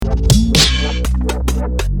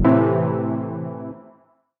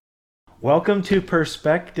Welcome to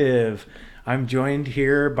Perspective. I'm joined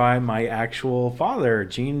here by my actual father,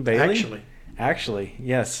 Gene Bailey. Actually,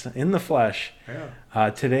 yes, in the flesh.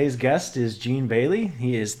 Yeah. Today's guest is Gene Bailey.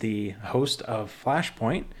 He is the host of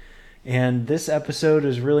Flashpoint. And this episode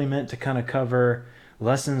is really meant to kind of cover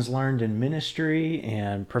lessons learned in ministry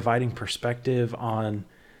and providing perspective on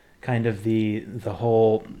kind of the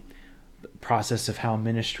whole process of how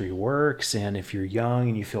ministry works. And if you're young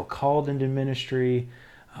and you feel called into ministry,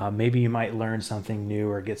 maybe you might learn something new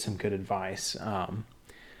or get some good advice.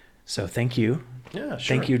 So thank you. Yeah,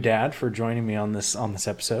 sure. Thank you, Dad, for joining me on this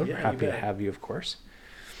episode. Yeah, We're happy you to bet. have you, of course.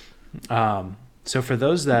 So for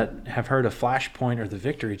those that have heard of Flashpoint or the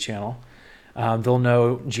Victory Channel, they'll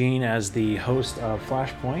know Gene as the host of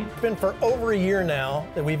Flashpoint. It's been for over a year now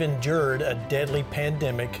that we've endured a deadly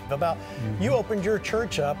pandemic. You opened your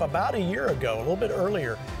church up about a year ago, a little bit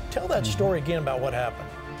earlier. Tell that story again about what happened.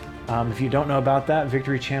 If you don't know about that,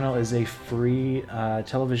 Victory Channel is a free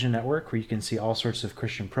television network where you can see all sorts of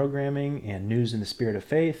Christian programming and news in the spirit of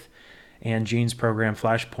faith, and Gene's program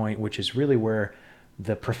Flashpoint, which is really where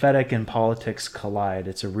the prophetic and politics collide.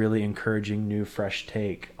 It's a really encouraging, new, fresh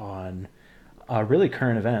take on really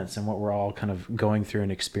current events and what we're all kind of going through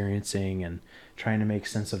and experiencing and trying to make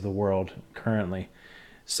sense of the world currently.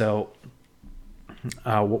 So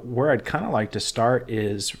where I'd kind of like to start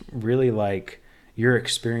is really like your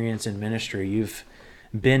experience in ministry. You've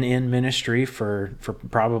been in ministry for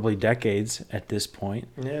probably decades at this point.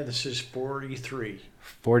 Yeah, this is 43.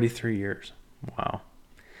 43 years. Wow.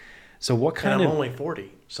 So what kind And I'm of... only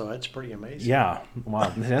 40, so that's pretty amazing. Yeah.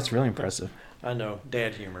 Wow. That's really impressive. I know.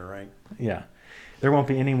 Dad humor, right? Yeah. There won't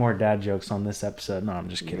be any more dad jokes on this episode. No, I'm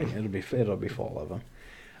just kidding. It'll be full of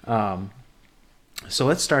them. So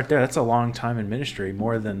let's start there. That's a long time in ministry,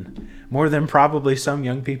 more than probably some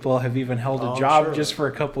young people have even held a job sure. just for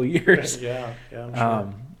a couple years. Yeah, I'm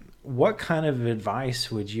sure. What kind of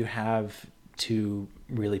advice would you have to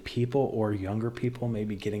really people or younger people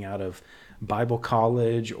maybe getting out of Bible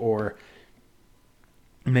college, or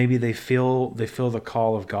maybe they feel the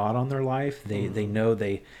call of God on their life? They know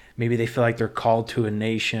maybe they feel like they're called to a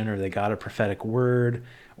nation, or they got a prophetic word,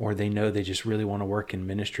 or they know they just really want to work in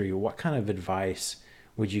ministry. What kind of advice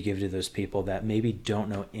would you give to those people that maybe don't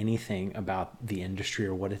know anything about the industry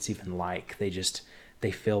or what it's even like?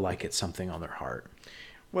 They feel like it's something on their heart.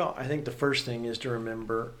 Well, I think the first thing is to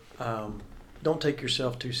remember, don't take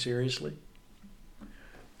yourself too seriously.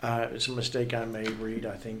 It's a mistake I made, Reed.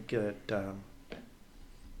 I think that,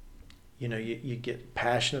 you get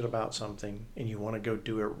passionate about something and you want to go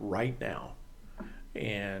do it right now.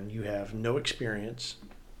 And you have no experience,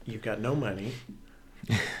 you've got no money,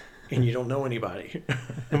 and you don't know anybody.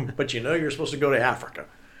 But you're supposed to go to Africa.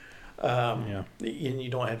 And you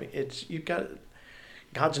don't have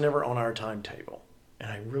God's never on our timetable.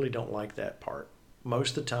 And I really don't like that part.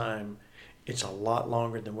 Most of the time, it's a lot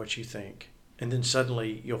longer than what you think. And then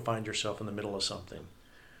suddenly you'll find yourself in the middle of something.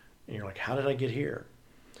 And you're like, how did I get here?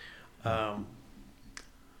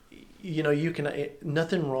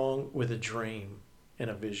 Nothing wrong with a dream and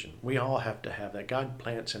a vision. We all have to have that. God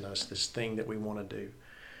plants in us this thing that we want to do.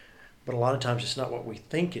 But a lot of times it's not what we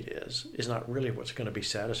think it is not really what's going to be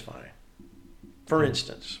satisfying. For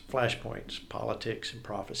instance, flashpoints, politics, and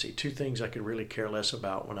prophecy, two things I could really care less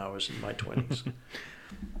about when I was in my 20s.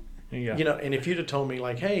 Yeah. And if you'd have told me,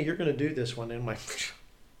 like, hey, you're going to do this one, and I'm like,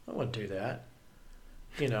 I want to do that.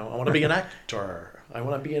 I want to be an actor. I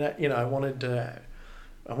want to be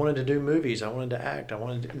I wanted to do movies. I wanted to act.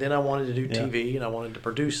 Then I wanted to do TV, and I wanted to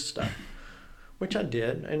produce stuff, which I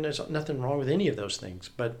did. And there's nothing wrong with any of those things.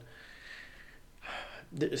 But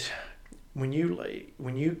when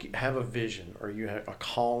you have a vision or you have a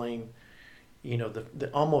calling,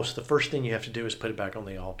 almost the first thing you have to do is put it back on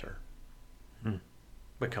the altar.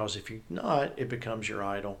 Because if you're not, it becomes your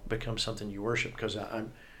idol, becomes something you worship. Because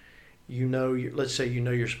let's say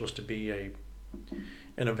you're supposed to be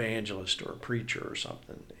an evangelist or a preacher or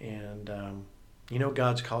something, and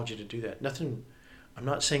God's called you to do that. I'm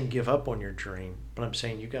not saying give up on your dream, but I'm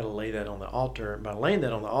saying you got to lay that on the altar. And by laying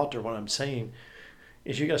that on the altar, what I'm saying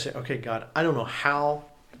is you got to say, okay, God, I don't know how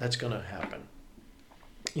that's going to happen.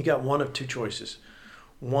 You got one of two choices.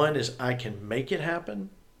 One is I can make it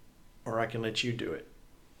happen, or I can let you do it.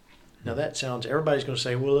 Now everybody's going to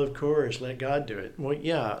say, well, of course, let God do it. Well,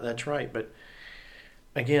 yeah, that's right. But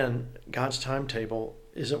again, God's timetable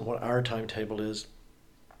isn't what our timetable is.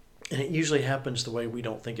 And it usually happens the way we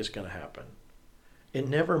don't think it's going to happen. It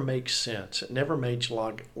never makes sense. It never makes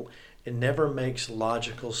logical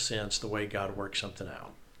sense the way God works something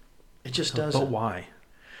out. It just doesn't. But why?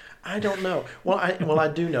 I don't know. Well, I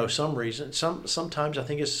do know some reason. Sometimes I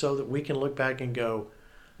think it's so that we can look back and go,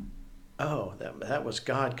 oh, that was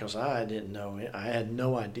God, because I didn't know it. I had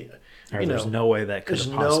no idea. Or there's no way that could There's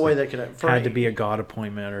have no possibly way that could have had to be a God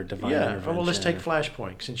appointment or divine intervention. Well, let's take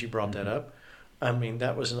Flashpoint since you brought that up. I mean,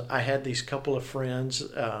 I had these couple of friends,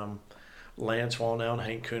 Lance Wallnau and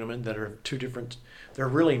Hank Kuhneman, that are two different. They're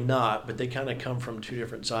really not, but they kind of come from two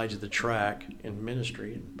different sides of the track in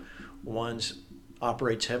ministry. And one's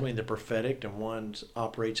operates heavily in the prophetic, and one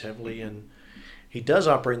operates heavily in. He does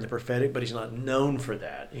operate in the prophetic, but he's not known for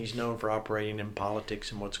that. He's known for operating in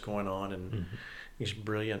politics and what's going on, and he's a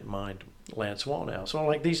brilliant mind, Lance Wallnau. So I'm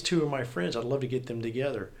like, these two are my friends. I'd love to get them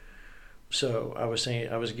together. So I was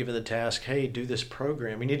given the task, hey, do this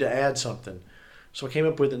program. We need to add something. So I came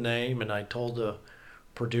up with a name, and I told the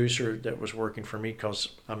producer that was working for me, because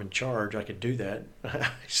I'm in charge, I could do that. I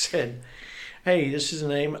said, hey, this is a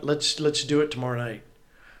name. Let's do it tomorrow night.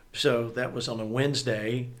 So that was on a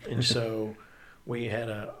Wednesday, and so we had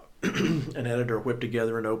an editor whip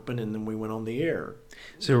together and open, and then we went on the air.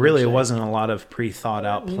 So really, it wasn't a lot of pre-thought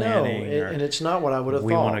out planning. No, and it's not what I would have thought.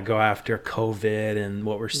 We want to go after COVID and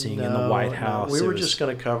what we're seeing in the White House. No, we were just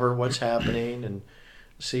going to cover what's happening and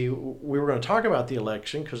see. We were going to talk about the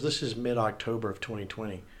election, because this is mid-October of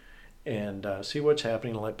 2020, and see what's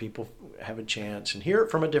happening and let people have a chance and hear it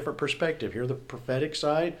from a different perspective. Hear the prophetic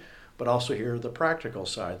side, but also hear the practical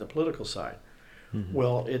side, the political side. Mm-hmm.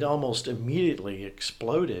 Well, it almost immediately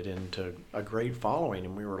exploded into a great following,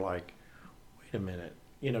 and we were like, wait a minute,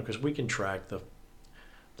 because we can track the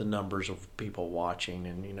numbers of people watching,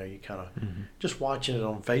 and you kind of just watching it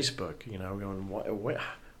on Facebook, going,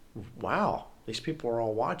 wow, these people are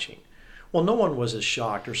all watching. Well, no one was as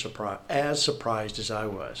shocked or surprised as I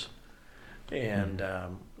was, and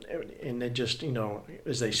and it just,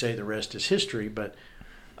 as they say, the rest is history. But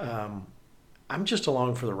I'm just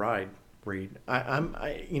along for the ride, Reed.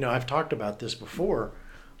 I've talked about this before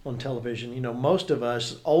on television. Most of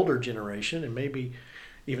us, older generation, and maybe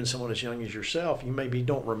even someone as young as yourself, you maybe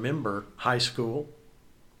don't remember high school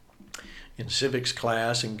in civics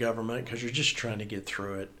class and government, because you're just trying to get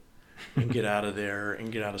through it and get out of there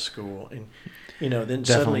and get out of school. And then definitely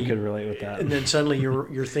suddenly could relate with that. And then suddenly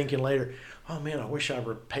you're thinking later, oh man, I wish I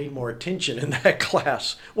would paid more attention in that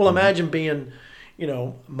class. Well, imagine being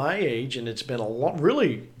my age, and it's been a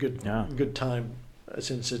really good time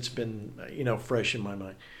since it's been, fresh in my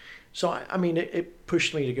mind. So, it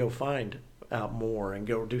pushed me to go find out more and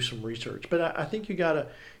go do some research. But I think you gotta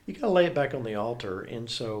lay it back on the altar. And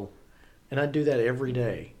I do that every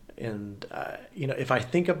day. And, if I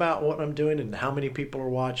think about what I'm doing and how many people are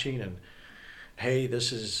watching, and, hey,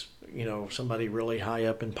 this is, somebody really high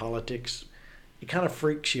up in politics, it kind of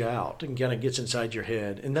freaks you out and kind of gets inside your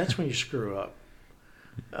head. And that's when you screw up.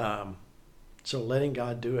 So letting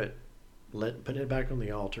God do it, putting it back on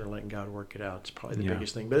the altar and letting God work it out is probably the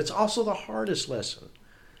biggest thing. But it's also the hardest lesson,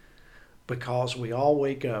 because we all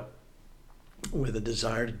wake up with a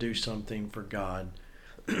desire to do something for God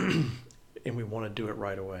and we want to do it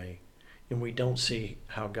right away. And we don't see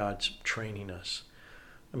how God's training us.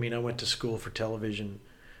 I went to school for television,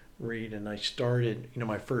 Reed, and I started,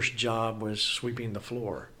 my first job was sweeping the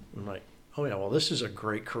floor. I'm like, oh yeah, well, this is a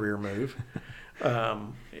great career move.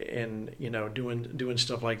 And doing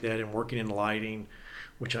stuff like that and working in lighting,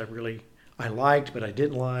 which I liked, but I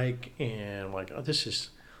didn't like. And I'm like, oh, there's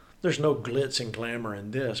no glitz and glamour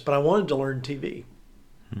in this, but I wanted to learn TV.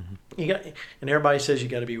 And everybody says you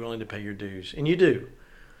got to be willing to pay your dues, and you do.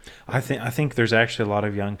 I think there's actually a lot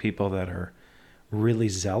of young people that are really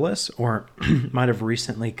zealous, or might have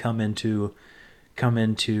recently come into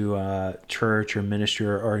church or ministry,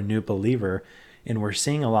 or a new believer, and we're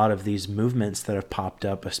seeing a lot of these movements that have popped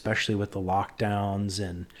up, especially with the lockdowns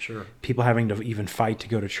and people having to even fight to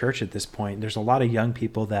go to church at this point. There's a lot of young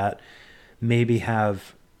people that maybe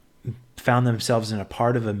have found themselves in a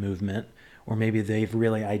part of a movement, or maybe they've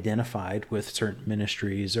really identified with certain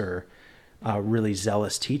ministries or really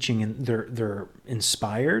zealous teaching, and they're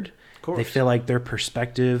inspired. They feel like their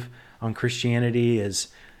perspective on Christianity is,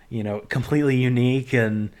 completely unique,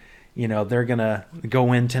 and they're gonna go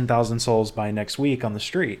win 10,000 souls by next week on the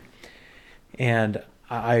street. And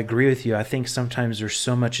I agree with you. I think sometimes there's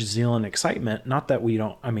so much zeal and excitement. Not that we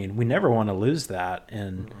don't. We never want to lose that,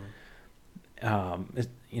 and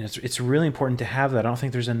it's really important to have that. I don't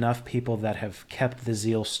think there's enough people that have kept the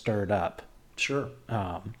zeal stirred up. Sure.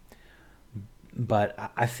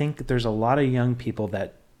 But I think there's a lot of young people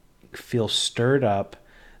that feel stirred up.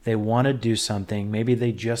 They want to do something. Maybe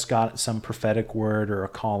they just got some prophetic word or a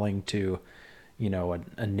calling to,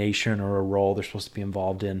 a nation or a role they're supposed to be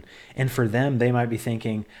involved in. And for them, they might be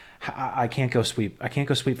thinking, I can't go sweep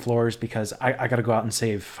floors because I got to go out and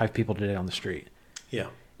save 5 people today on the street. Yeah.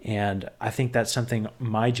 And I think that's something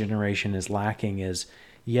my generation is lacking is,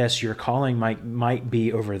 yes, your calling might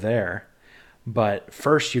be over there, but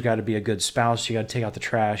first you got to be a good spouse. You got to take out the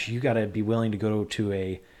trash. You got to be willing to go to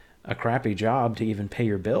a crappy job to even pay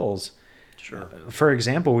your bills. Sure. For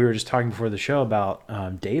example, we were just talking before the show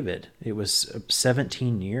about David. It was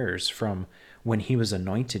 17 years from when he was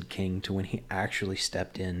anointed king to when he actually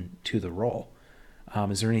stepped into the role.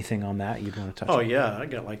 Is there anything on that you'd want to touch on? Oh, yeah. I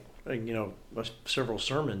got several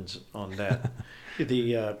sermons on that.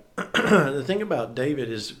 The thing about David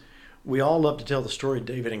is we all love to tell the story of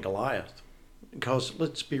David and Goliath because,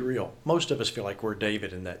 let's be real, most of us feel like we're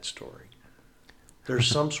David in that story. There's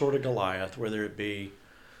some sort of Goliath, whether it be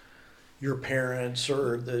your parents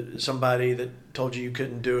or somebody that told you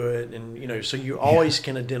couldn't do it. And, so you always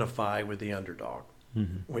can identify with the underdog,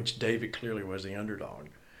 which David clearly was the underdog.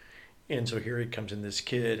 And so here he comes in, this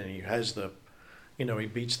kid, and he has he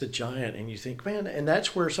beats the giant. And you think, man, and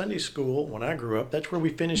that's where Sunday school, when I grew up, that's where we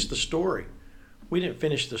finished the story. We didn't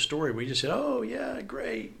finish the story. We just said, oh, yeah,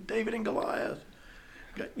 great, David and Goliath.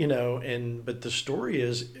 But the story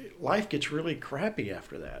is life gets really crappy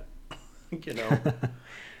after that,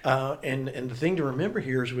 And the thing to remember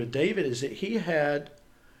here is with David is that he had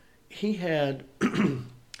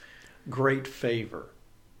great favor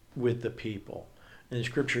with the people. And the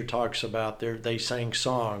scripture talks about they sang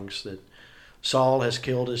songs that Saul has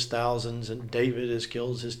killed his thousands and David has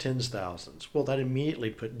killed his tens thousands. Well, that immediately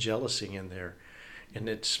put jealousy in there, and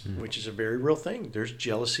which is a very real thing. There's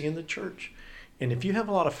jealousy in the church, and if you have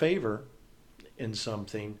a lot of favor in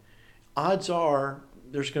something, odds are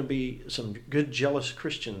there's going to be some good jealous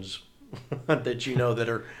Christians that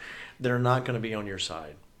that are not going to be on your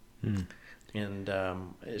side. And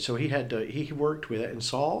so he worked with it. And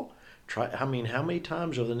Saul how many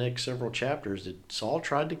times over the next several chapters did Saul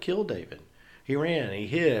tried to kill David? He ran, he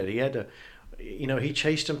hid, he had to, he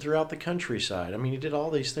chased him throughout the countryside. I mean, he did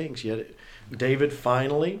all these things. Yet David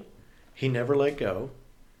finally, he never let go.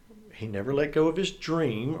 He never let go of his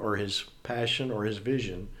dream or his passion or his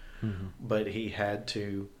vision. But he had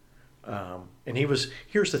to, and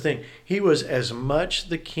here's the thing, he was as much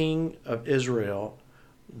the king of Israel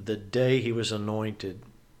the day he was anointed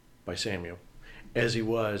by Samuel as he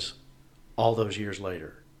was all those years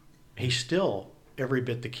later. He's still every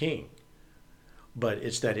bit the king, but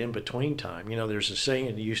it's that in-between time. There's a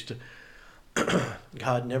saying used to,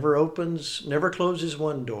 God never closes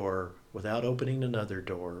one door without opening another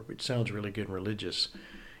door, which sounds really good and religious.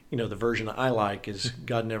 The version I like is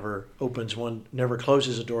God never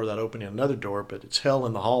closes a door without opening another door, but it's hell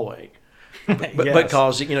in the hallway. But Yes.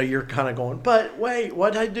 Because, you're kind of going, but wait,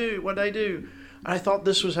 what'd I do? I thought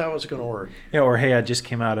this was how it was going to work. Yeah, or hey, I just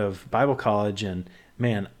came out of Bible college and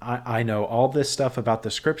man, I know all this stuff about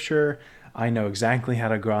the scripture. I know exactly how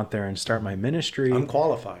to go out there and start my ministry. I'm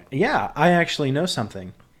qualified. Yeah, I actually know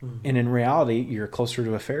something. And in reality, you're closer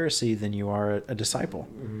to a Pharisee than you are a disciple.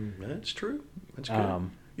 That's true. That's good.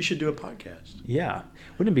 You should do a podcast. Yeah.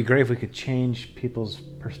 Wouldn't it be great if we could change people's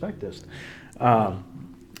perspectives?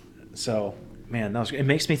 So, man, it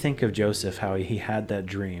makes me think of Joseph, how he had that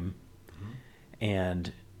dream.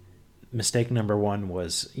 And mistake number one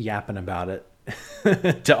was yapping about it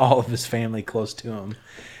to all of his family close to him.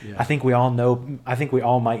 Yeah. I think we all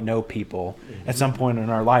might know people at some point in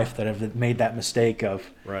our life that have made that mistake of,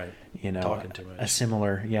 talking too much. A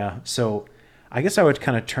similar, yeah. So I guess I would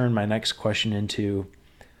kind of turn my next question into,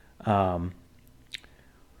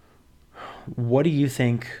 what do you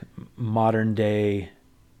think modern day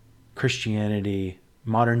Christianity,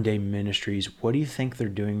 modern day ministries, what do you think they're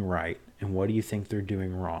doing right and what do you think they're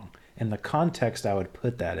doing wrong? And the context I would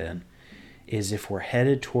put that in is if we're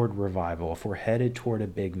headed toward revival, if we're headed toward a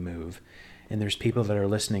big move, and there's people that are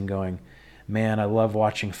listening going, man, I love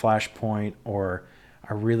watching Flashpoint, or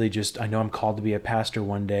I know I'm called to be a pastor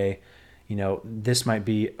one day. This might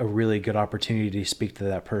be a really good opportunity to speak to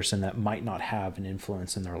that person that might not have an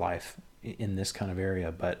influence in their life in this kind of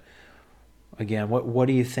area. But again, what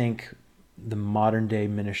do you think the modern day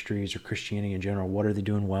ministries or Christianity in general, what are they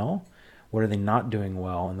doing well? What are they not doing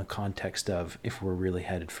well in the context of if we're really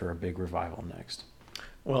headed for a big revival next?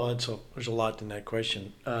 Well, there's a lot in that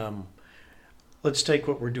question. Let's take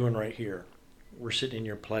what we're doing right here. We're sitting in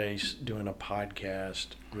your place doing a podcast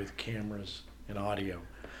with cameras and audio.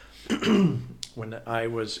 When I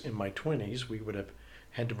was in my 20s, we would have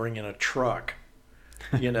had to bring in a truck,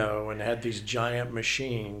 and had these giant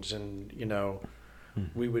machines, and,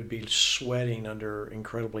 we would be sweating under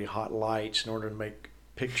incredibly hot lights in order to make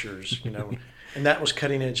pictures, and that was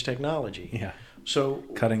cutting edge technology. Yeah. So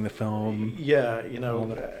cutting the film. Yeah.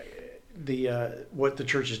 What the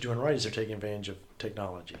church is doing right is they're taking advantage of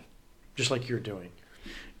technology, just like you're doing.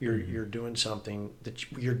 You're doing something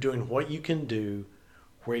you're doing what you can do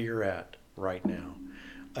where you're at right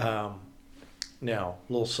now. Now,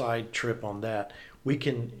 a little side trip on that.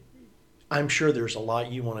 I'm sure there's a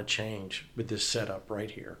lot you want to change with this setup right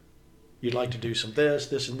here. You'd like to do some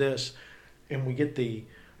this, and this, and we get the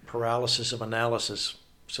paralysis of analysis,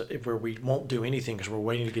 so where we won't do anything because we're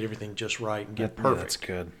waiting to get everything just right and get perfect.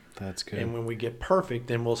 That's good. And when we get perfect,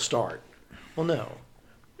 then we'll start. Well, no.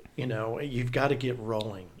 You've got to get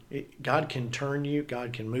rolling. God can turn you.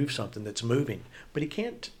 God can move something that's moving, but He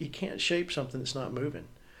can't shape something that's not moving.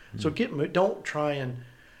 So don't try and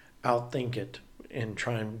outthink it and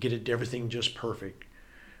try and get everything just perfect,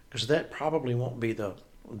 because that probably won't be the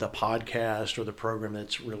podcast or the program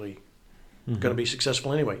that's really going to be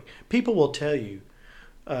successful anyway. People will tell you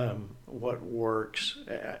what works.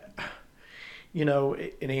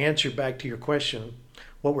 In answer back to your question,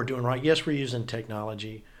 what we're doing right, yes, we're using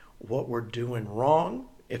technology. What we're doing wrong,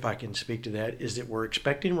 if I can speak to that, is that we're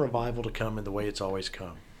expecting revival to come in the way it's always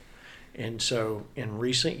come. And so in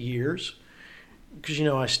recent years, because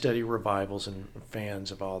I study revivals and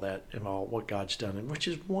fans of all that and all what God's done, and which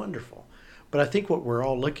is wonderful. But I think what we're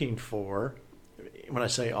all looking for, when I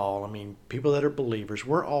say all, I mean people that are believers,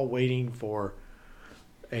 we're all waiting for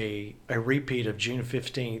a repeat of June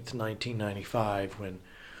 15th, 1995, when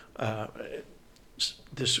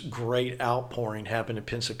this great outpouring happened in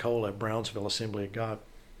Pensacola, Brownsville Assembly of God,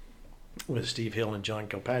 with Steve Hill and John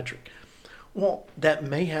Kilpatrick. Well, that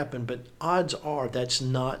may happen, but odds are that's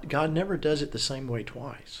not. God never does it the same way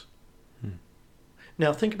twice.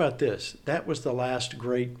 Now think about this. That was the last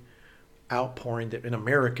great outpouring that in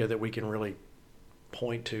America that we can really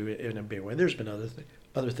point to in a big way. There's been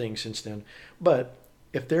other things since then, but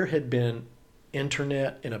if there had been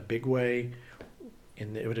internet in a big way,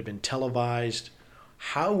 and it would have been televised,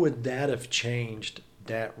 how would that have changed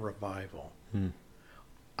that revival?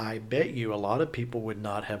 I bet you a lot of people would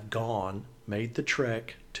not have made the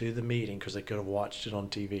trek to the meeting because they could have watched it on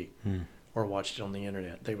TV or watched it on the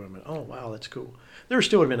internet. They would have been, oh, wow, that's cool. It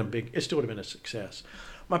still would have been a success.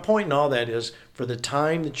 My point in all that is, for the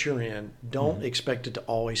time that you're in, don't expect it to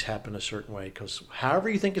always happen a certain way, because however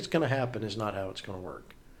you think it's going to happen is not how it's going to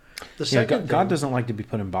work. God doesn't like to be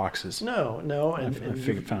put in boxes. No. I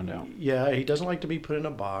found out. Yeah, He doesn't like to be put in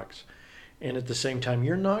a box. And at the same time,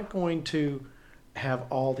 you're not going to have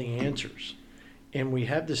all the answers. And we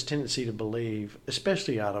have this tendency to believe,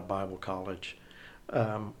 especially out of Bible college,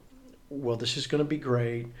 well, this is going to be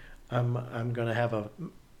great. I'm going to have a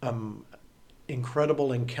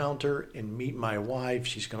incredible encounter and meet my wife.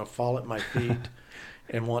 She's going to fall at my feet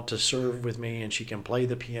and want to serve with me, and she can play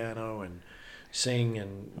the piano and sing,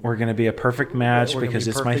 and we're going to be a perfect match because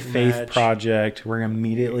it's my faith project. We're going to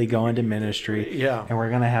immediately go into ministry, and we're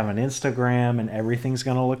going to have an Instagram, and everything's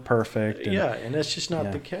going to look perfect. And that's just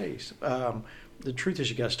not the case. The truth is,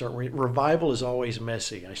 you got to start. Revival is always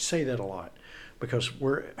messy. I say that a lot because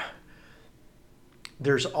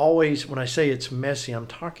there's always, when I say it's messy, I'm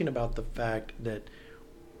talking about the fact that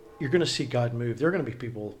you're going to see God move. There are going to be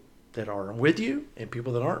people that are with you and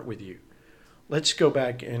people that aren't with you. Let's go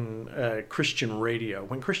back in Christian radio.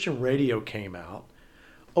 When Christian radio came out,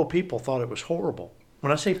 people thought it was horrible.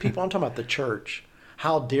 When I say people, I'm talking about the church.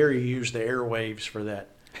 How dare you use the airwaves for that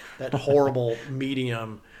horrible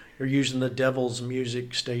medium? You're using the devil's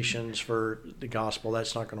music stations for the gospel.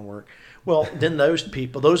 That's not going to work. Well, then those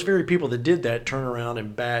very people that did that, turn around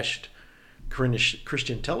and bashed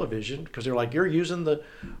Christian television because they're like, you're using the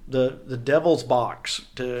devil's box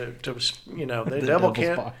to the devil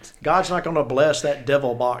can't. Box. God's not going to bless that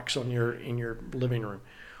devil box in your living room.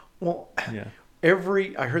 Well, I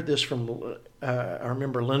heard this from I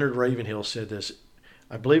remember Leonard Ravenhill said this.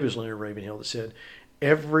 I believe it was Leonard Ravenhill that said,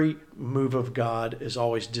 every move of God is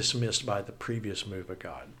always dismissed by the previous move of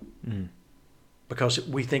God because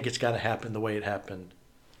we think it's got to happen the way it happened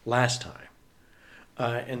last time.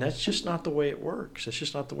 And that's just not the way it works. It's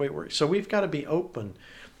just not the way it works. So we've got to be open.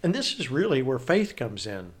 And this is really where faith comes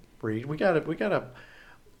in, Reed. We got to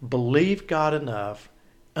believe God enough,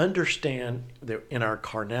 understand that in our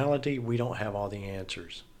carnality, we don't have all the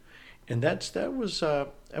answers. And that was a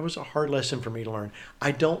hard lesson for me to learn. I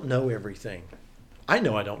don't know everything. I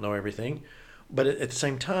know I don't know everything, but at the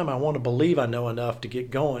same time, I want to believe I know enough to get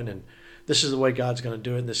going, and this is the way God's going to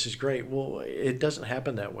do it, and this is great. Well, it doesn't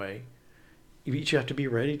happen that way. You have to be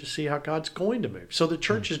ready to see how God's going to move. So the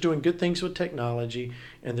church is doing good things with technology,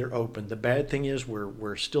 and they're open. The bad thing is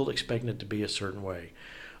we're still expecting it to be a certain way.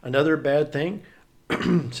 Another bad thing,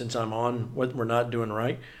 since I'm on what we're not doing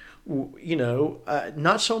right,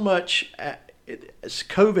 not so much.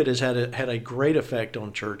 COVID has had a great effect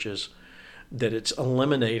on churches. that it's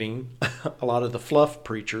eliminating a lot of the fluff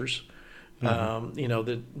preachers,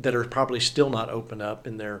 that are probably still not open up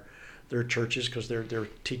in their churches because they're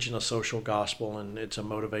teaching a social gospel and it's a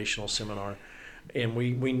motivational seminar. And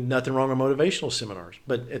we nothing wrong with motivational seminars,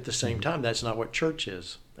 but at the same time, that's not what church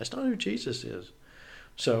is. That's not who Jesus is.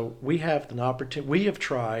 So we have an opportunity. We have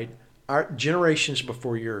tried. Our generations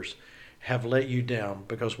before yours have let you down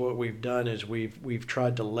because what we've done is we've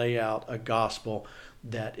tried to lay out a gospel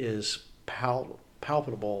that is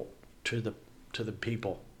palpable to the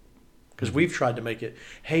people. Because we've tried to make it,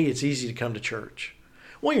 hey, it's easy to come to church.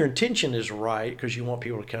 Well, your intention is right because you want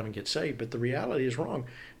people to come and get saved, but the reality is wrong.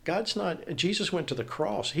 Jesus went to the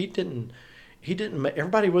cross. He didn't,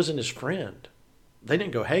 everybody wasn't his friend. They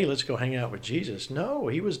didn't go, hey, let's go hang out with Jesus. No,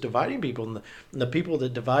 he was dividing people. And the people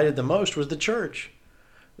that divided the most was the church.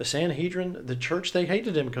 The Sanhedrin, the church, they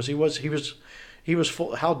hated him because he was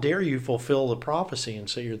full. How dare you fulfill the prophecy and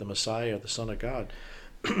say you're the Messiah, the Son of God?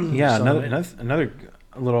 Yeah, another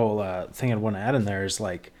little thing I'd want to add in there is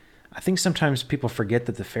like, I think sometimes people forget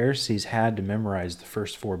that the Pharisees had to memorize the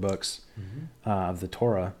first 4 books of the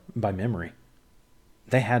Torah by memory.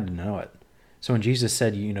 They had to know it. So when Jesus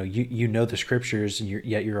said, you know the scriptures,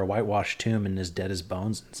 yet you're a whitewashed tomb and as dead as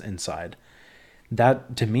bones inside,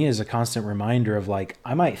 that to me is a constant reminder of like,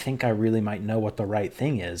 I might think I really might know what the right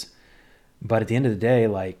thing is, but at the end of the day,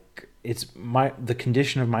 like the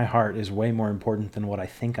condition of my heart is way more important than what I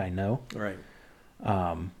think I know. Right.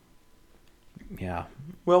 Yeah.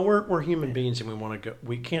 Well, we're human beings and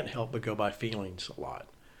we can't help but go by feelings a lot.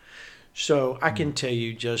 So I can tell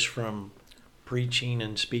you just from preaching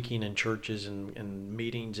and speaking in churches and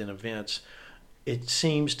meetings and events, it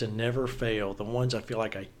seems to never fail. The ones I feel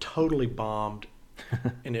like I totally bombed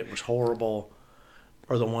and it was horrible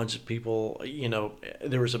are the ones that people,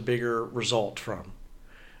 there was a bigger result from.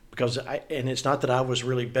 Because and it's not that I was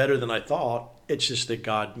really better than I thought. It's just that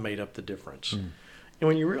God made up the difference. And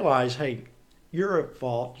when you realize, hey, you're at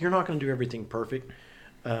fault. You're not going to do everything perfect.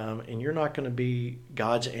 And you're not going to be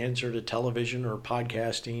God's answer to television or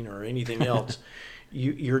podcasting or anything else.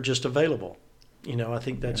 You're just available. I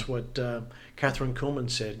think that's what Catherine Kuhlman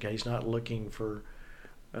said. He's not looking for,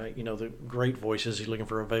 the great voices. He's looking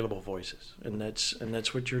for available voices. And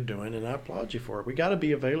that's what you're doing. And I applaud you for it. We got to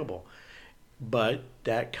be available. But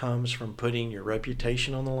that comes from putting your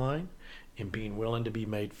reputation on the line and being willing to be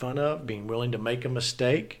made fun of, being willing to make a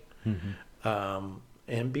mistake,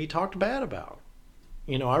 and be talked bad about.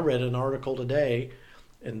 I read an article today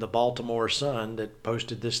in the Baltimore Sun that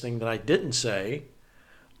posted this thing that I didn't say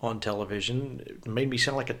on television. It made me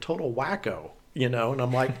sound like a total wacko, and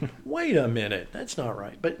I'm like, wait a minute, that's not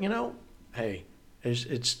right. But, hey,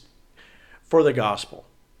 it's for the gospel.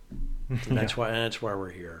 And that's why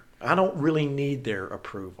we're here. I don't really need their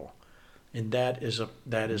approval. And that is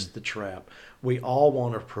the trap. We all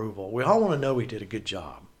want approval. We all want to know we did a good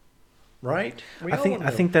job. Right? I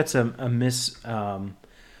think that's a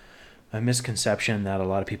misconception that a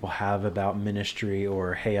lot of people have about ministry,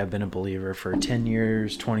 or hey, I've been a believer for 10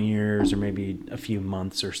 years, 20 years, or maybe a few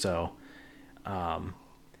months or so.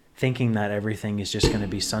 Thinking that everything is just going to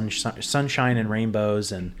be sunshine and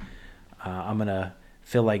rainbows, and I'm going to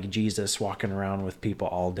feel like Jesus walking around with people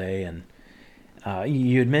all day. And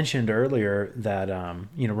you had mentioned earlier that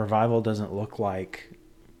revival doesn't look like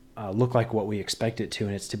what we expect it to,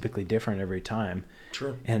 and it's typically different every time.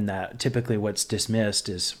 True. And that typically what's dismissed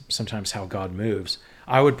is sometimes how God moves.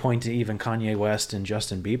 I would point to even Kanye West and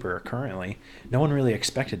Justin Bieber currently. No one really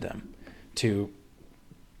expected them to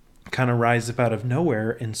kind of rise up out of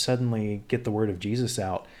nowhere and suddenly get the word of Jesus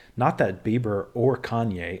out. Not that Bieber or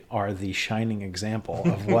Kanye are the shining example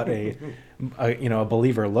of what a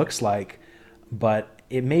believer looks like, but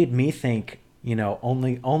it made me think,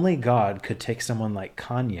 only God could take someone like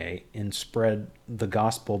Kanye and spread the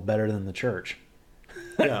gospel better than the church.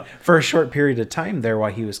 Yeah. For a short period of time there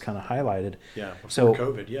while he was kind of highlighted. Yeah, before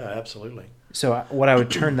COVID. Yeah, absolutely. So what I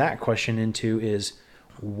would turn that question into is,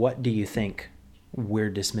 what do you think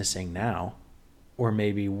we're dismissing now? Or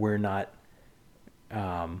maybe we're not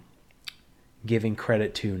giving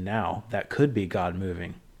credit to now that could be God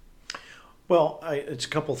moving? Well, it's a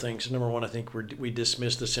couple things. Number one, I think we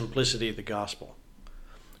dismiss the simplicity of the gospel.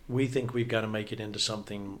 We think we've got to make it into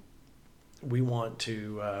something. We want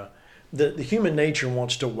to. The human nature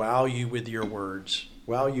wants to wow you with your words,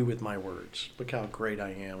 wow you with my words. Look how great I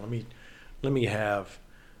am. Let me have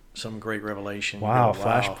some great revelation. Wow,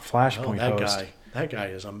 flashpoint post. That guy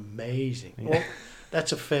is amazing. Yeah. Well,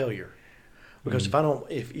 that's a failure, because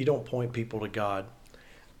if you don't point people to God,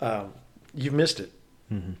 you've missed it.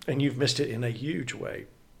 And you've missed it in a huge way.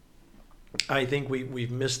 I think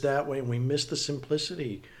we've missed that way, and we miss the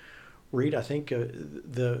simplicity Reed, I think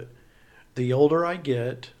the older I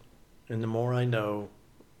get and the more I know,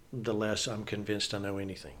 the less I'm convinced I know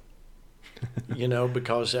anything.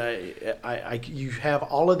 Because you have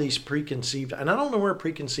all of these preconceived, and I don't know where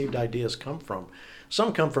preconceived ideas come from.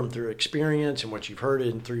 Some come from through experience and what you've heard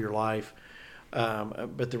and through your life.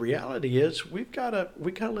 But the reality is, we gotta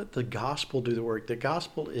let the gospel do the work. The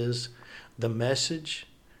gospel is the message,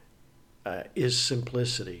 is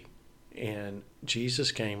simplicity, and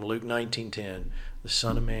Jesus came. Luke 19:10, the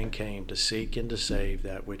Son of Man came to seek and to save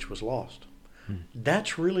that which was lost.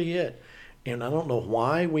 That's really it. And I don't know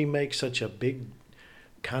why we make such a big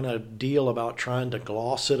kind of deal about trying to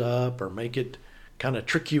gloss it up or make it kind of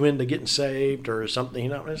trick you into getting saved or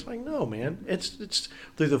something. It's like, no, man. It's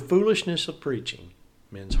through the foolishness of preaching,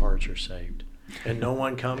 men's hearts are saved. And no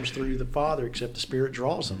one comes through the Father except the Spirit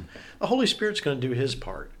draws them. The Holy Spirit's going to do his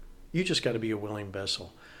part. You just got to be a willing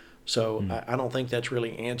vessel. So I don't think that's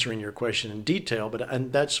really answering your question in detail,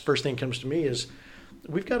 and that's the first thing that comes to me is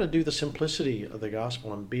we've got to do the simplicity of the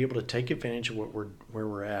gospel and be able to take advantage of where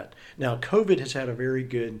we're at. Now, COVID has had a very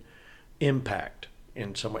good impact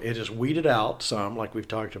in some way. It has weeded out some, like we've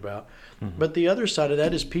talked about. But the other side of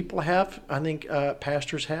that is people have, I think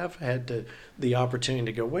pastors have had the opportunity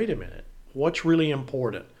to go, wait a minute, what's really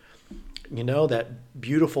important? That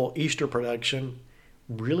beautiful Easter production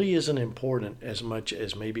really isn't important as much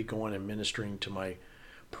as maybe going and ministering to my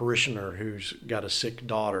parishioner who's got a sick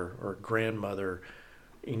daughter or grandmother,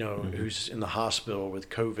 who's in the hospital with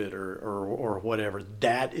COVID or whatever.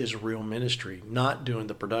 That is real ministry, not doing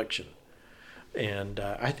the production. And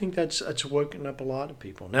I think that's woken up a lot of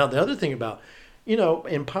people. Now, the other thing about,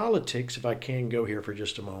 in politics, if I can go here for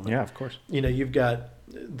just a moment. Yeah, of course. You've got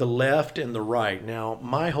the left and the right. Now,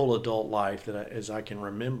 my whole adult life, as I can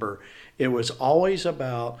remember, it was always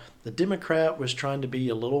about the Democrat was trying to be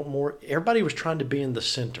a little more, everybody was trying to be in the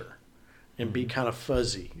center and be kind of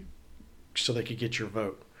fuzzy so they could get your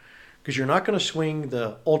vote. Because you're not going to swing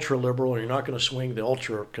the ultra liberal or you're not going to swing the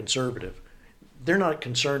ultra conservative. They're not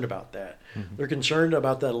concerned about that. They're concerned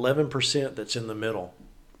about that 11% that's in the middle.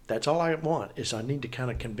 That's all I want is I need to kind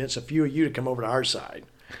of convince a few of you to come over to our side.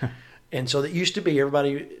 And so that used to be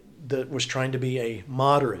everybody that was trying to be a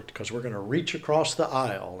moderate because we're going to reach across the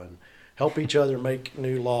aisle and help each other make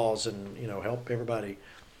new laws and, help everybody.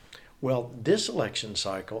 Well, this election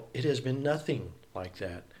cycle, it has been nothing like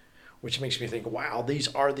that, which makes me think, wow, these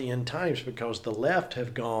are the end times because the left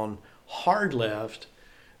have gone hard left.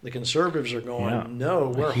 The conservatives are going, no,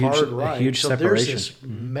 we're hard right. A huge so separation. There's this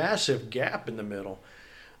massive gap in the middle.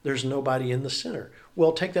 There's nobody in the center.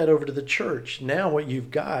 Well, take that over to the church. Now what you've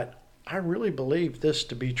got, I really believe this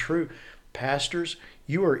to be true. Pastors,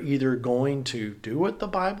 you are either going to do what the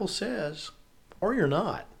Bible says or you're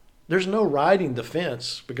not. There's no riding the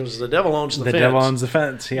fence because the devil owns the fence. The devil owns the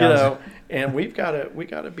fence, yeah. And we got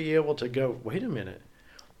to be able to go, wait a minute.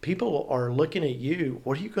 People are looking at you.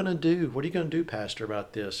 What are you going to do? What are you going to do, Pastor,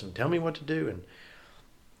 about this? And tell me what to do. And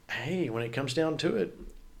hey, when it comes down to it,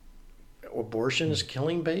 abortion is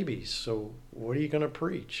killing babies. So what are you going to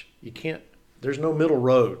preach? You can't. There's no middle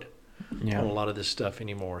road on a lot of this stuff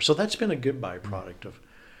anymore. So that's been a good byproduct of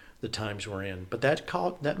the times we're in. But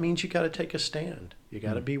that means you got to take a stand. You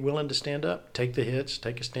got to be willing to stand up, take the hits,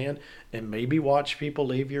 take a stand, and maybe watch people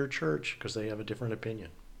leave your church because they have a different opinion.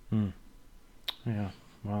 Yeah.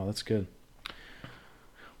 Wow, that's good.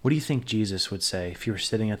 What do you think Jesus would say if you were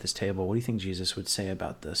sitting at this table? What do you think Jesus would say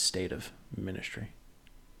about the state of ministry?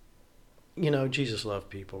 Jesus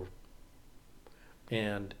loved people.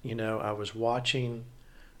 And, I was watching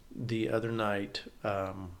the other night,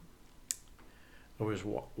 I was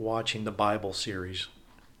watching the Bible series.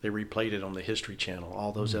 They replayed it on the History Channel,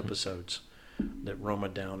 all those episodes that Roma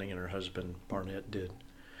Downing and her husband Barnett did.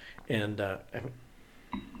 And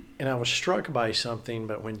I was struck by something,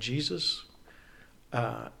 but when Jesus,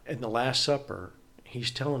 in the Last Supper,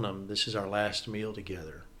 he's telling them this is our last meal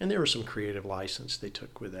together. And there was some creative license they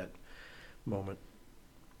took with that moment.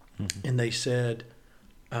 And they said,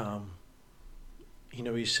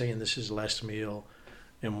 he's saying this is the last meal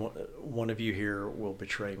and one of you here will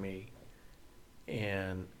betray me.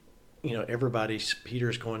 And,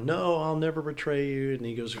 Peter's going, no, I'll never betray you. And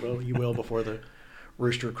he goes, well, you will before the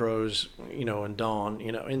rooster crows, and dawn,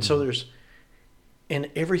 and so and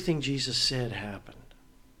everything Jesus said happened.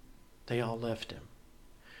 They all left him.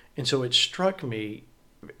 And so it struck me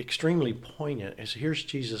extremely poignant as here's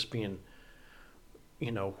Jesus being,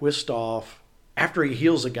 whisked off after he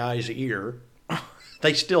heals a guy's ear.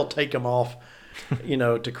 They still take him off,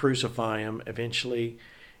 to crucify him eventually.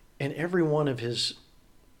 And every one of his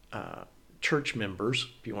church members,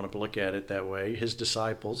 if you want to look at it that way, his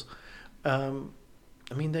disciples,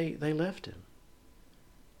 I mean, they left him.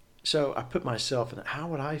 So I put myself in, how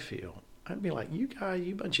would I feel? I'd be like, you guys,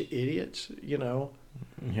 you bunch of idiots, you know.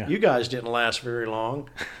 Yeah. You guys didn't last very long,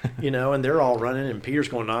 you know, and they're all running, and Peter's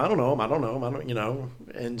going, no, I don't know him, I don't know him, I don't, you know.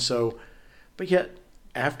 And so, but yet,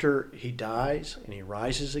 after he dies and he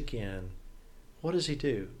rises again, what does he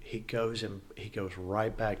do? He goes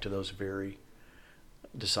right back to those very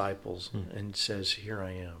disciples and says, here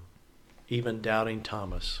I am. Even doubting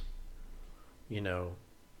Thomas, you know,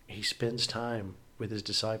 he spends time with his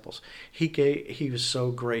disciples. He was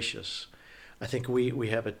so gracious. I think we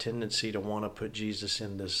have a tendency to want to put Jesus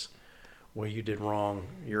in this, well, you did wrong,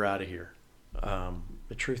 you're out of here.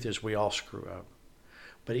 The truth is we all screw up.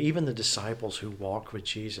 But even the disciples who walked with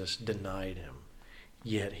Jesus denied him,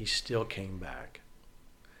 yet he still came back.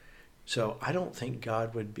 So I don't think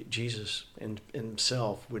Jesus in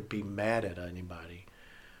himself would be mad at anybody.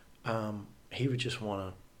 He would just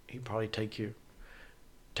he'd probably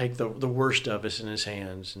take the worst of us in his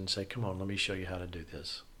hands and say, come on, let me show you how to do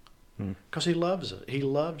this. Because he loves us. He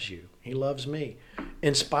loves you. He loves me.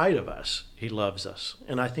 In spite of us, he loves us.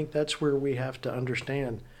 And I think that's where we have to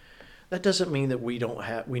understand. That doesn't mean that we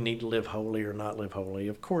need to live holy or not live holy.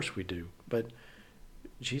 Of course we do. But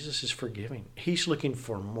Jesus is forgiving. He's looking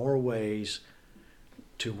for more ways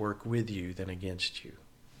to work with you than against you.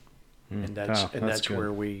 And that's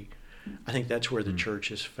where I think that's where the church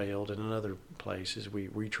has failed. In another place is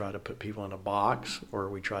we try to put people in a box, or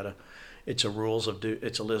we try to, it's a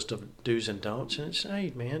list of do's and don'ts. And it's,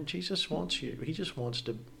 hey man, Jesus wants you. He just wants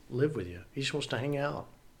to live with you. He just wants to hang out,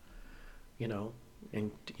 you know.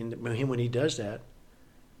 And when he does that,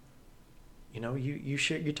 you know,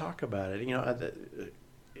 you talk about it. You know,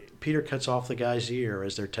 Peter cuts off the guy's ear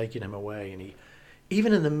as they're taking him away, and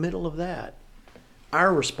even in the middle of that,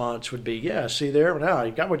 our response would be, yeah, see there, now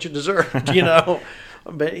you got what you deserved, you know.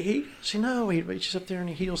 But he reaches up there and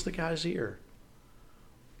he heals the guy's ear.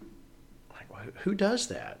 Like, well, who does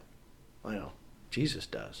that? Well, Jesus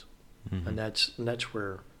does. Mm-hmm. And that's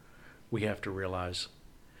where we have to realize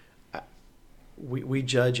we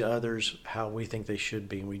judge others how we think they should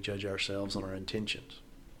be, and we judge ourselves on our intentions.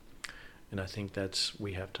 And I think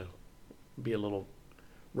we have to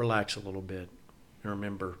relax a little bit and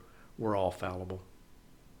remember we're all fallible.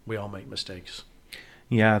 We all make mistakes.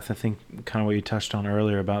 Yeah, I think kind of what you touched on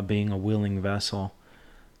earlier about being a willing vessel.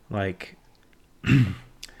 Like,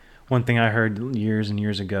 one thing I heard years and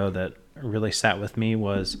years ago that really sat with me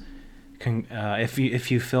was, if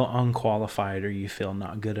you feel unqualified or you feel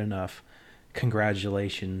not good enough,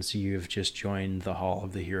 congratulations, you've just joined the Hall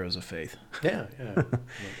of the Heroes of Faith. Yeah. And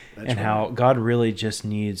right. How God really just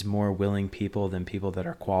needs more willing people than people that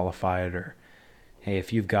are qualified. Or, hey,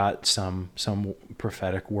 if you've got some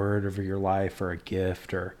prophetic word over your life, or a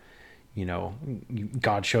gift, or, you know,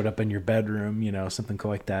 God showed up in your bedroom, you know, something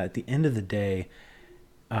like that. At the end of the day,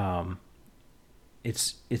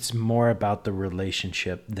 it's more about the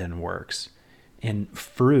relationship than works. And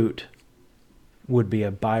fruit would be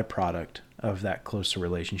a byproduct of that closer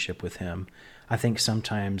relationship with him. I think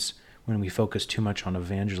sometimes when we focus too much on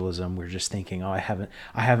evangelism, we're just thinking, oh, I haven't,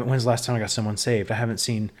 when's the last time I got someone saved? I haven't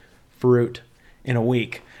seen fruit in a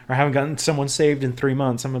week, or I haven't gotten someone saved in 3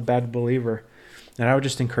 months. I'm a bad believer. And I would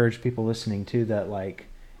just encourage people listening too, that like,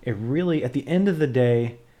 it really, at the end of the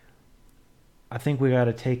day, I think we got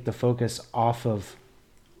to take the focus off of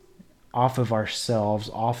ourselves,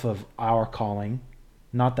 off of our calling.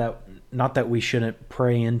 Not that we shouldn't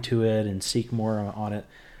pray into it and seek more on it,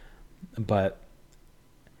 but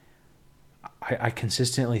I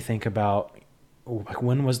consistently think about, like,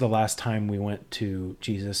 when was the last time we went to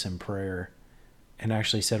Jesus in prayer and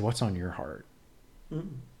actually said, what's on your heart?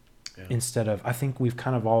 Mm-hmm. Yeah. Instead of, I think we've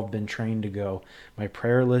kind of all been trained to go, my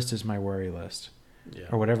prayer list is my worry list. Yeah.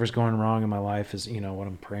 Or whatever's going wrong in my life is, you know, what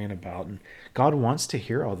I'm praying about. And God wants to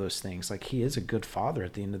hear all those things. Like, he is a good father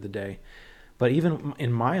at the end of the day. But even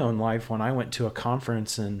in my own life, when I went to a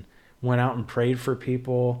conference and went out and prayed for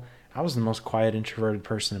people, I was the most quiet, introverted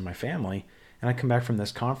person in my family. And I come back from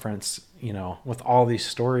this conference, you know, with all these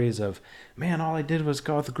stories of, man, all I did was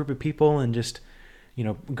go with a group of people and just, you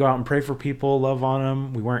know, go out and pray for people, love on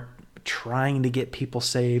them. We weren't trying to get people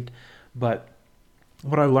saved. But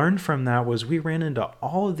what I learned from that was we ran into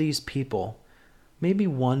all of these people. Maybe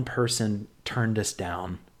one person turned us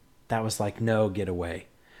down. That was like, no, get away.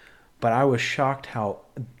 But I was shocked how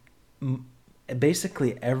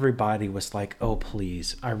basically everybody was like, oh,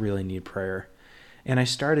 please, I really need prayer. And I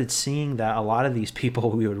started seeing that a lot of these people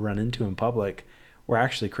we would run into in public were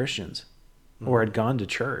actually Christians or had gone to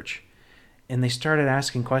church. And they started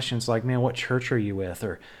asking questions like, man, what church are you with?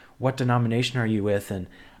 Or what denomination are you with? And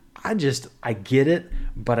I get it,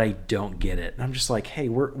 but I don't get it. And I'm just like, hey,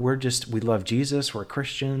 we love Jesus, we're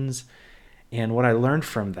Christians. And what I learned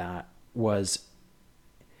from that was,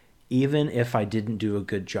 even if I didn't do a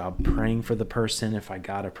good job praying for the person, if I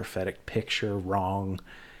got a prophetic picture wrong,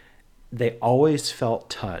 they always felt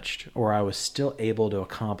touched, or I was still able to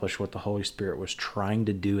accomplish what the Holy Spirit was trying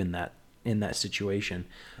to do in that situation,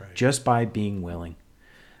 right, just by being willing.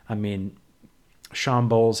 I mean, Sean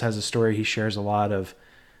Bowles has a story he shares a lot of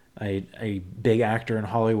a big actor in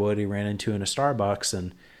Hollywood he ran into in a Starbucks,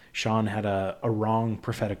 and Sean had a wrong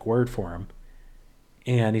prophetic word for him.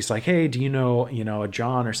 And he's like, hey, do you know, a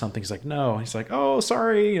John or something? He's like, no. He's like, oh,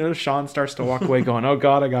 sorry. Sean starts to walk away going, oh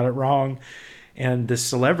God, I got it wrong. And this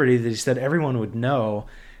celebrity that he said everyone would know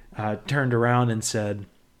turned around and said,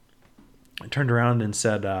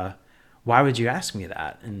 why would you ask me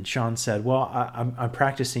that? And Sean said, well, I'm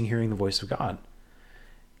practicing hearing the voice of God.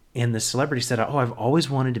 And the celebrity said, oh, I've always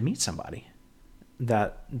wanted to meet somebody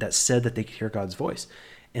that said that they could hear God's voice.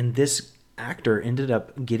 And this actor ended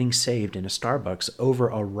up getting saved in a Starbucks over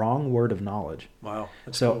a wrong word of knowledge. Wow.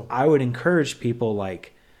 That's so cool. I would encourage people,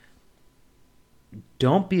 like,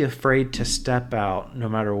 don't be afraid to step out no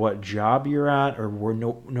matter what job you're at, or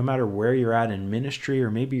no matter where you're at in ministry,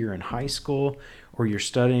 or maybe you're in high school or you're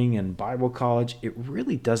studying in Bible college. It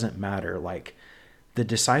really doesn't matter. Like, the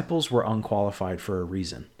disciples were unqualified for a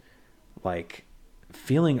reason. Like,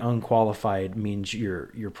 feeling unqualified means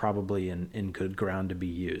you're probably in good ground to be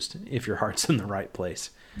used if your heart's in the right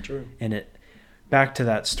place. True. And back to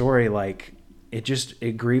that story, like,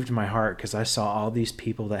 it grieved my heart because I saw all these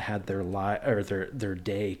people that had their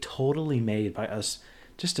day totally made by us.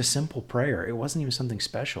 Just a simple prayer. It wasn't even something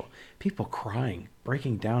special. People crying,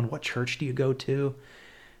 breaking down. What church do you go to?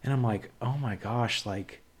 And I'm like, oh my gosh,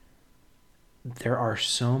 like, there are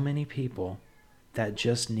so many people that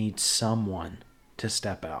just need someone to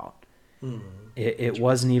step out. Mm-hmm. It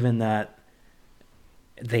wasn't even that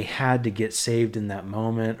they had to get saved in that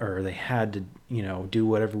moment, or they had to, do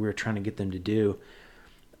whatever we were trying to get them to do.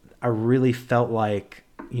 I really felt like,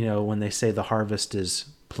 when they say the harvest is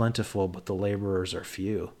plentiful, but the laborers are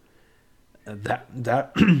few, that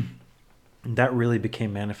really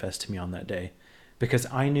became manifest to me on that day, because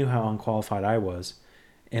I knew how unqualified I was.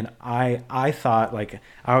 And I thought, like,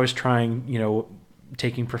 I was trying,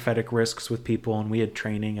 taking prophetic risks with people, and we had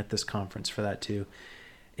training at this conference for that too.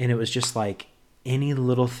 And it was just like, any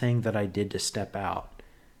little thing that I did to step out,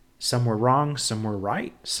 some were wrong, some were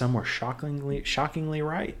right, some were shockingly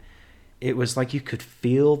right. It was like you could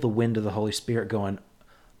feel the wind of the Holy Spirit going,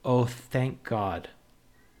 oh, thank God,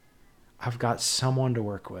 I've got someone to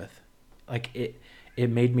work with. Like, it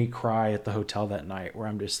made me cry at the hotel that night, where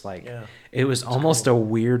I'm just like, yeah, it was almost cool. A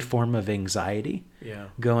weird form of anxiety. Yeah.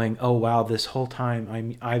 Going, oh wow, this whole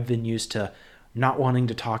time I've been used to not wanting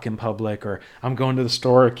to talk in public, or I'm going to the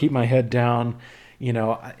store, keep my head down.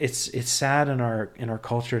 It's sad in our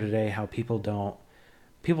culture today how people don't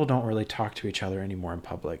really talk to each other anymore in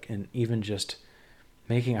public, and even just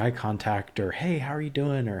making eye contact, or hey, how are you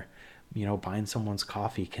doing, or buying someone's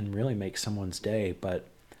coffee can really make someone's day. But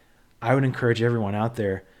I would encourage everyone out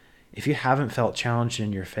there, if you haven't felt challenged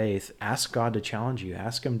in your faith, ask God to challenge you.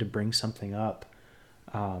 Ask him to bring something up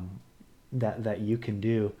that you can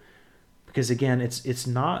do. Because again, it's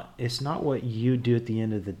not what you do at the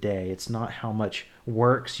end of the day. It's not how much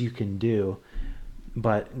works you can do,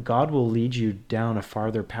 but God will lead you down a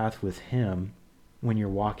farther path with him when you're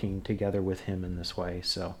walking together with him in this way.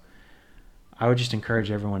 So I would just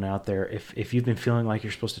encourage everyone out there, if you've been feeling like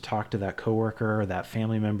you're supposed to talk to that coworker or that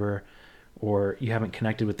family member, or you haven't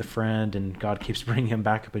connected with the friend and God keeps bringing him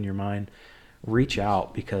back up in your mind, reach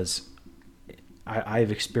out, because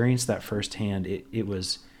I've experienced that firsthand. It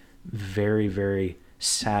was very, very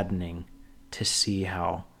saddening to see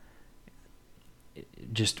how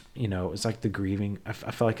just, it's like the grieving. I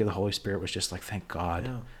felt like the Holy Spirit was just like, thank God.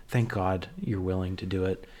 Yeah. Thank God you're willing to do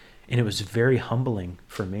it. And it was very humbling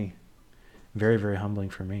for me. Very, very humbling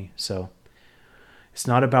for me. So it's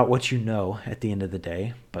not about what you know at the end of the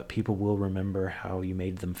day, but people will remember how you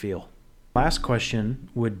made them feel. Last question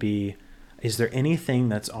would be, is there anything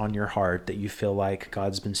that's on your heart that you feel like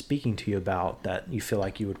God's been speaking to you about that you feel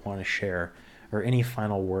like you would want to share, or any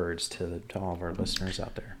final words to all of our listeners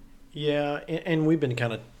out there? Yeah, and we've been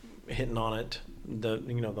kind of hitting on it, the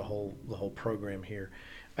whole program here.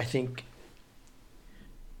 I think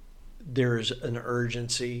there's an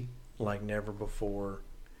urgency like never before,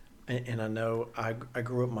 and I know I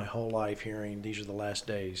grew up my whole life hearing these are the last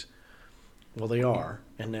days. Well, they are,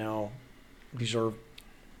 and now these are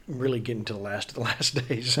really getting to the last of the last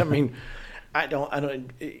days. I mean, I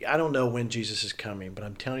don't know when Jesus is coming, but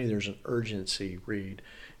I'm telling you, there's an urgency, Reed,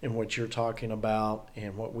 and what you're talking about,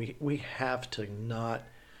 and what we have to not,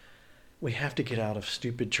 we have to get out of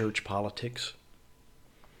stupid church politics,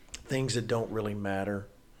 things that don't really matter.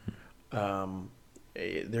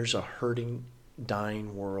 There's a hurting,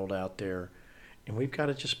 dying world out there, and we've got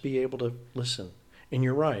to just be able to listen. And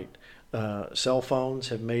you're right. Cell phones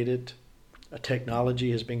have made it.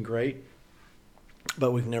 Technology has been great,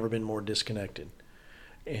 but we've never been more disconnected.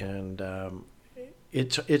 And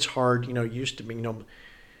it's hard. You know, it used to be. You know,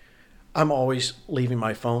 I'm always leaving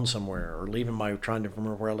my phone somewhere or trying to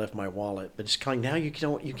remember where I left my wallet. But it's kind of, now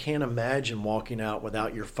you can't imagine walking out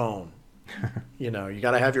without your phone. You know, you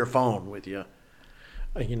got to have your phone with you.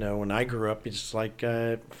 You know, when I grew up, it's like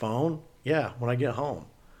phone. Yeah, when I get home.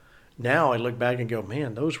 Now I look back and go,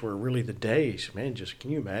 man, those were really the days, man. Just, can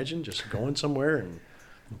you imagine just going somewhere and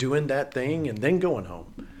doing that thing and then going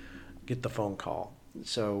home, get the phone call.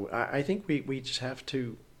 So I think we just have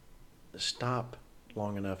to stop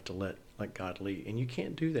long enough to let God lead. And you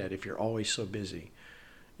can't do that if you're always so busy.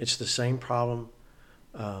 It's the same problem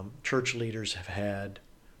church leaders have had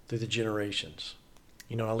through the generations.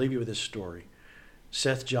 You know, I'll leave you with this story.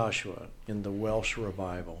 Seth Joshua in the Welsh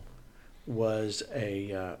revival was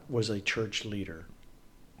a church leader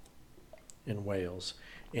in Wales,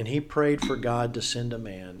 and he prayed for God to send a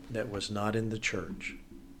man that was not in the church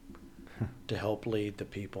to help lead the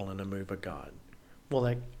people in a move of God. Well,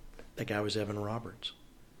 that guy was Evan Roberts.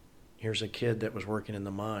 Here's a kid that was working in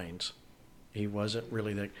the mines. He wasn't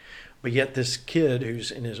really that, but yet this kid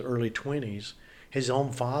who's in his early 20s, his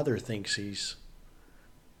own father thinks he's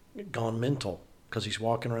gone mental because he's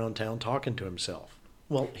walking around town talking to himself.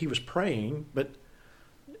 Well, he was praying, but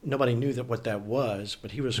nobody knew what that was.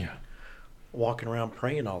 But he was walking around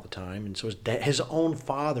praying all the time, and so his own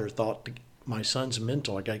father thought, my son's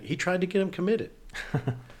mental. He tried to get him committed.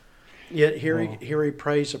 Yet here he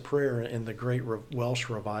prays a prayer, and the great Welsh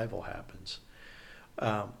revival happens.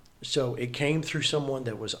 So it came through someone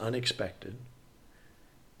that was unexpected.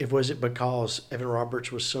 Was it because Evan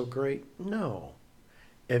Roberts was so great? No.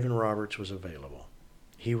 Evan Roberts was available.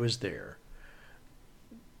 He was there.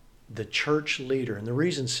 The church leader, and the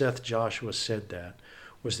reason Seth Joshua said that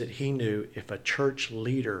was that he knew if a church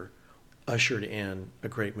leader ushered in a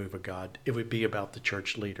great move of God, it would be about the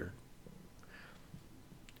church leader.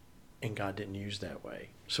 And God didn't use that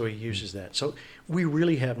way. So he uses that. So we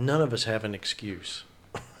really none of us have an excuse.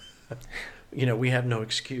 You know, we have no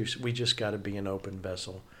excuse. We just got to be an open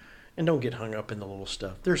vessel. And don't get hung up in the little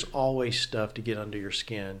stuff. There's always stuff to get under your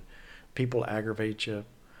skin. People aggravate you.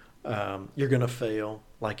 You're going to fail,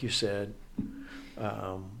 like you said.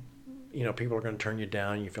 You know, people are going to turn you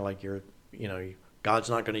down. You feel like God's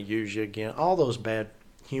not going to use you again. All those bad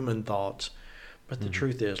human thoughts. But the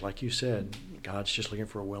truth is, like you said, God's just looking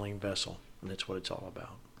for a willing vessel, and that's what it's all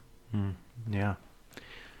about. Yeah.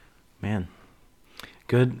 Man.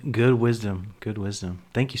 Good wisdom. Good wisdom.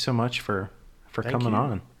 Thank you so much for coming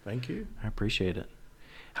on. Thank you. I appreciate it.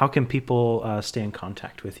 How can people stay in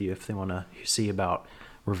contact with you if they want to see about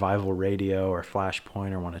Revival Radio or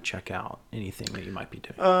Flashpoint, or want to check out anything that you might be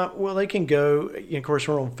doing? Well, they can go. Of course,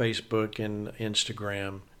 we're on Facebook and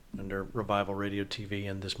Instagram under Revival Radio TV,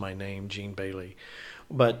 and this my name, Gene Bailey.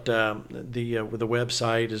 But the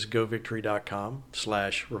website is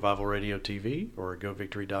govictory.com/Revival Radio TV or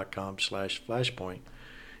govictory.com/Flashpoint. You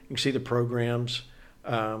can see the programs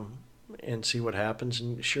and see what happens,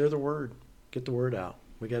 and share the word. Get the word out.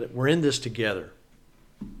 We got it. We're in this together.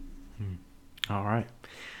 All right.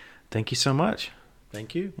 Thank you so much.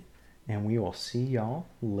 Thank you. And we will see y'all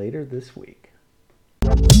later this week.